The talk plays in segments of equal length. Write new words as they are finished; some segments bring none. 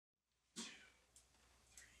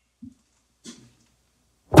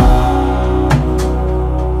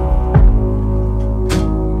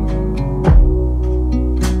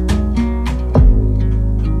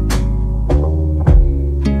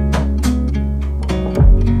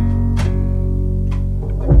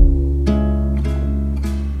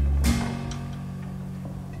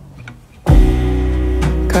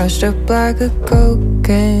crushed up like a coke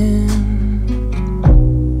can.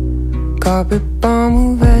 Carpet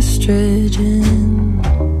bomb of estrogen.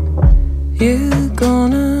 You're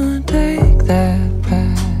gonna take that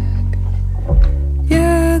back.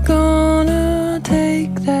 You're gonna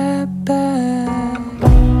take that back.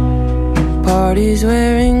 Parties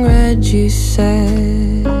wearing red, you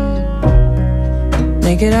said.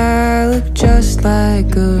 Naked I look just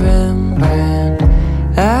like a Rembrandt.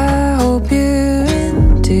 I hope you're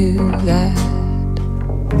into that.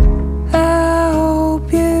 I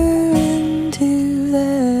hope you're into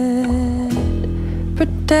that.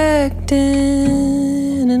 Protecting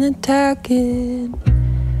and attacking.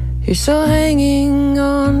 You're still hanging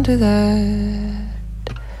on to that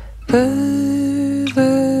perverse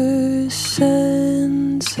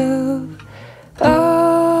sense of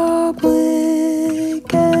obligation.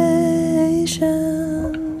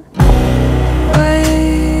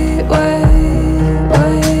 Wait,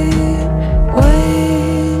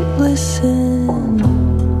 listen.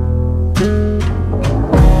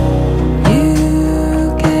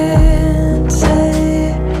 You can't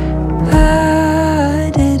say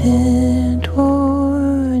I didn't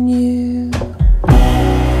warn you.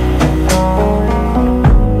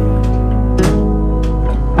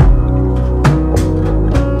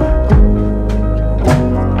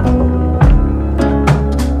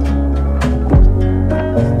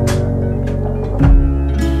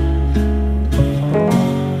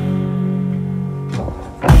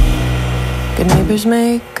 Good neighbors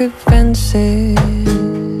make good fences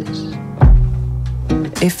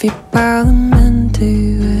if you pile them end to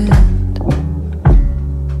end.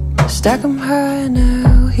 Stack them high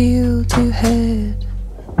now, heel to head.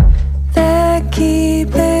 They're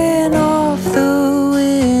keeping off the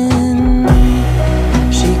wind.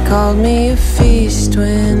 She called me a feast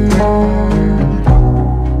when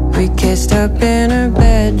we kissed up in her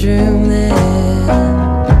bedroom then.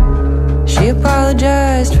 She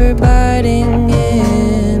apologized for biting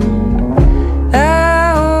in.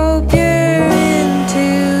 I hope you're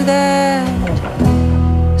into that.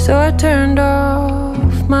 So I turned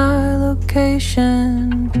off my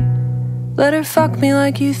location. Let her fuck me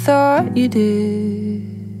like you thought you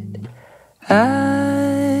did.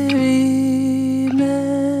 I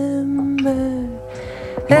remember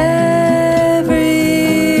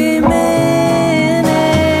every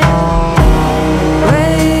minute.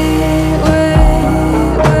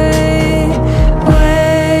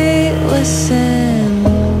 Wait, listen.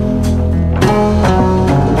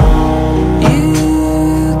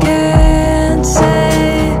 You can't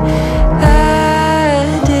say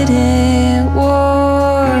I didn't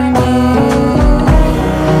warn you.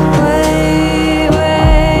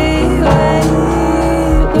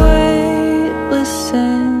 Wait,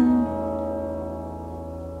 listen.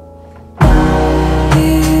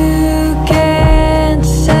 You can't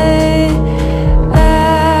say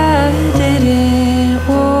I didn't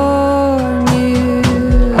warn you.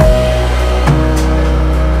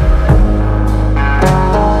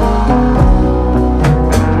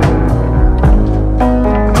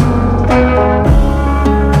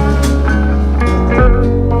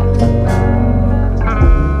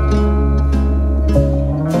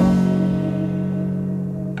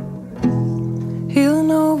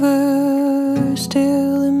 Healing over,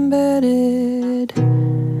 still embedded.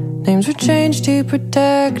 Names were changed to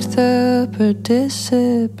protect the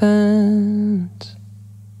participants.